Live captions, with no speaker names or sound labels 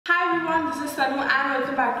this is Tanu and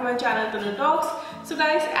welcome back to my channel Tanutalks. So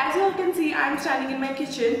guys, as you all can see, I'm standing in my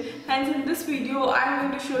kitchen and in this video I'm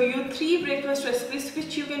going to show you 3 breakfast recipes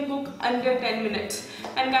which you can cook under 10 minutes.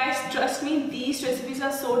 And guys, trust me, these recipes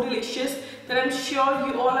are so delicious that I'm sure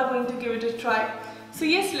you all are going to give it a try. So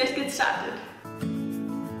yes, let's get started.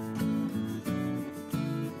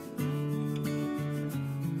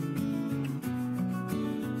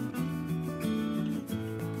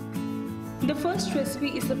 The first recipe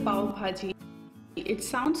is the pav bhaji. It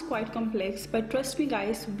sounds quite complex, but trust me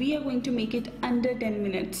guys, we are going to make it under 10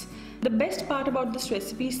 minutes. The best part about this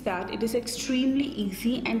recipe is that it is extremely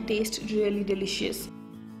easy and tastes really delicious.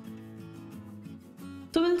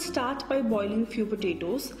 So we'll start by boiling few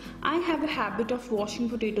potatoes. I have a habit of washing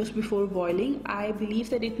potatoes before boiling. I believe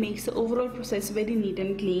that it makes the overall process very neat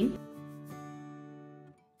and clean.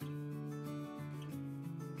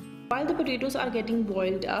 While the potatoes are getting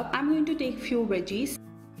boiled up, I'm going to take few veggies.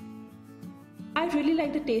 I really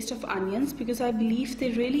like the taste of onions because I believe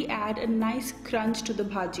they really add a nice crunch to the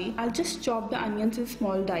bhaji. I'll just chop the onions in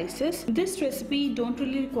small dices. This recipe don't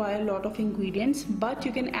really require a lot of ingredients, but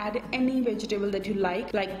you can add any vegetable that you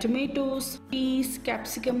like tomatoes, peas,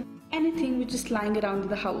 capsicum, anything which is lying around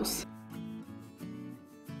the house.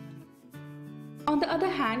 On the other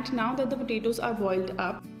hand, now that the potatoes are boiled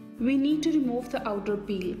up, we need to remove the outer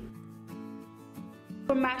peel.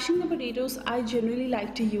 For mashing the potatoes, I generally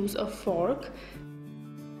like to use a fork.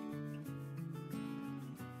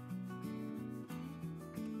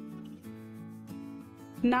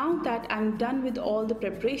 Now that I'm done with all the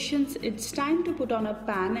preparations, it's time to put on a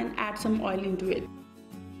pan and add some oil into it.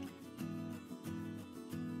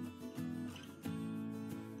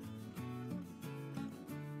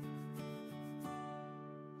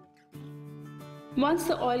 Once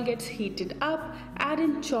the oil gets heated up, add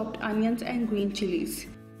in chopped onions and green chilies.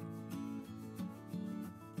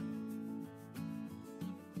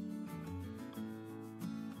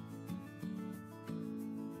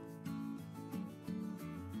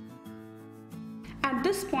 At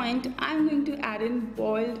this point, I'm going to add in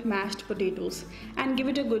boiled mashed potatoes and give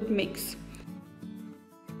it a good mix.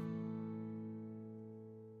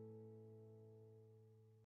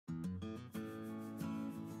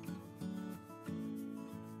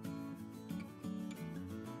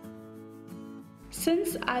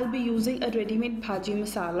 Since I'll be using a ready-made bhaji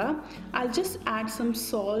masala, I'll just add some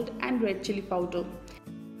salt and red chili powder.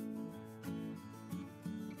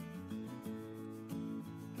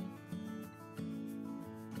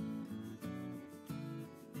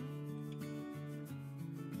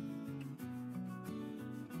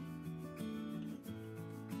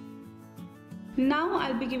 Now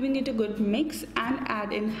I'll be giving it a good mix and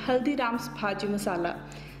add in Haldiram's bhaji masala.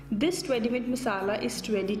 This ready-made masala is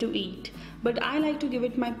ready to eat, but I like to give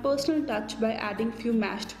it my personal touch by adding few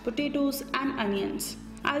mashed potatoes and onions.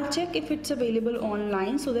 I'll check if it's available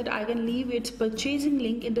online so that I can leave its purchasing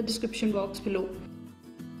link in the description box below.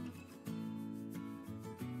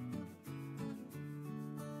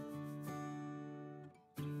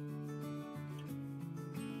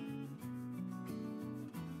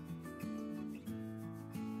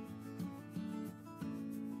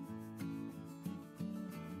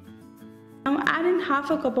 Now add in half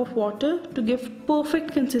a cup of water to give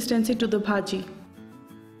perfect consistency to the bhaji.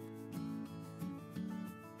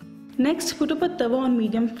 Next, put up a tawa on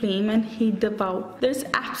medium flame and heat the pav. There is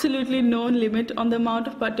absolutely no limit on the amount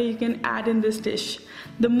of butter you can add in this dish.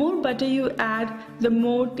 The more butter you add, the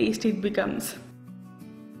more tasty it becomes.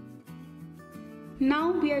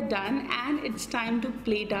 Now we are done and it's time to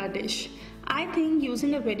plate our dish. I think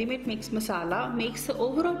using a ready-made mixed masala makes the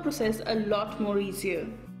overall process a lot more easier.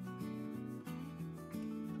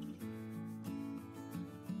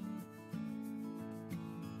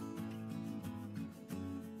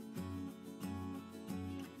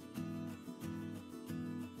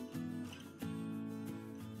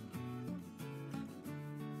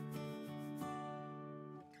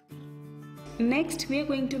 Next, we are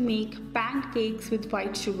going to make pancakes with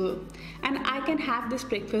white sugar, and I can have this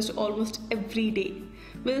breakfast almost every day.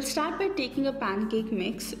 We'll start by taking a pancake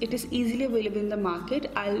mix. It is easily available in the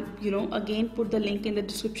market. I'll again put the link in the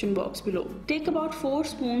description box below. Take about 4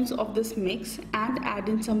 spoons of this mix and add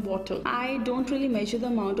in some water. I don't really measure the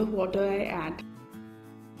amount of water I add.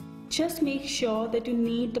 Just make sure that you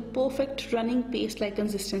need the perfect running paste-like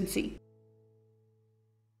consistency.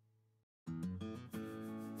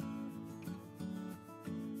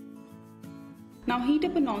 Now heat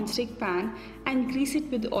up a non-stick pan and grease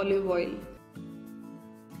it with olive oil.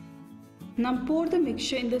 Now pour the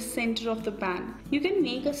mixture in the center of the pan. You can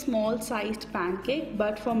make a small sized pancake,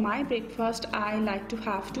 but for my breakfast I like to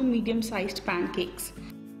have 2 medium sized pancakes.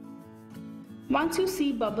 Once you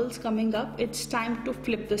see bubbles coming up, it's time to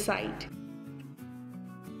flip the side.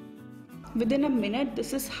 Within a minute,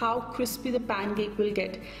 this is how crispy the pancake will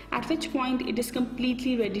get, at which point it is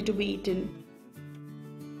completely ready to be eaten.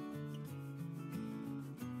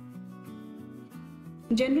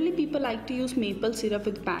 Generally, people like to use maple syrup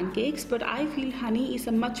with pancakes, but I feel honey is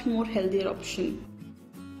a much more healthier option.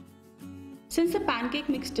 Since the pancake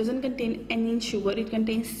mix doesn't contain any sugar, it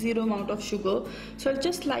contains zero amount of sugar. So I'll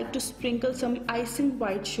just like to sprinkle some icing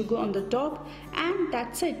white sugar on the top, and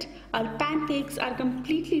that's it. Our pancakes are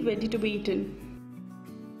completely ready to be eaten.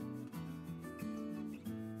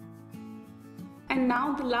 And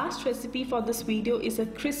now the last recipe for this video is a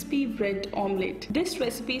crispy bread omelette. This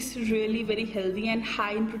recipe is really very healthy and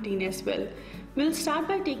high in protein as well. We'll start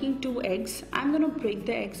by taking 2 eggs. I'm going to break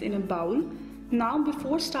the eggs in a bowl. Now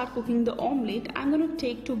before start cooking the omelette, I'm going to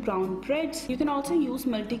take 2 brown breads. You can also use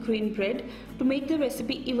multigrain bread to make the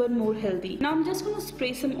recipe even more healthy. Now I'm just going to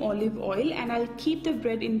spray some olive oil and I'll keep the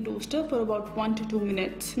bread in toaster for about 1 to 2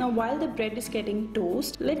 minutes. Now while the bread is getting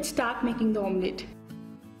toasted, let's start making the omelette.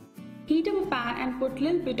 Heat up a pan and put a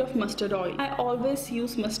little bit of mustard oil. I always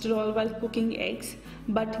use mustard oil while cooking eggs,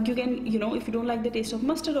 but you can, if you don't like the taste of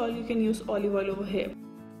mustard oil, you can use olive oil over here.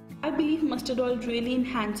 I believe mustard oil really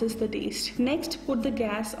enhances the taste. Next, put the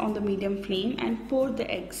gas on the medium flame and pour the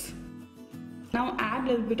eggs. Now add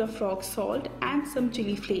a little bit of rock salt and some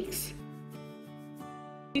chili flakes.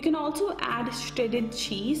 You can also add shredded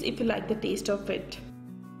cheese if you like the taste of it.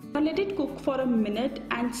 Now let it cook for a minute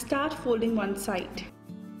and start folding one side.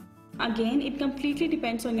 Again, it completely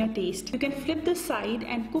depends on your taste. You can flip the side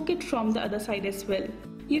and cook it from the other side as well.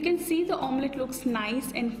 You can see the omelette looks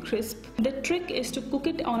nice and crisp. The trick is to cook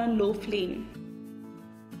it on a low flame.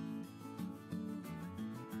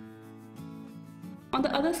 On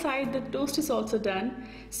the other side, the toast is also done.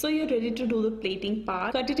 So you're ready to do the plating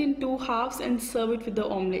part. Cut it in 2 halves and serve it with the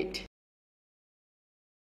omelette.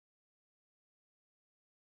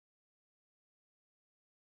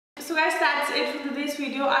 So guys, that's it for today's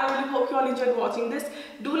video. I really hope you all enjoyed watching this.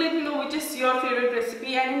 Do let me know which is your favorite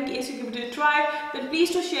recipe, and in case you give it a try, then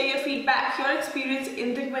please do share your feedback, your experience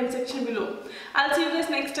in the comment section below. I'll see you guys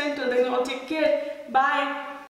next time. Till then, all take care. Bye.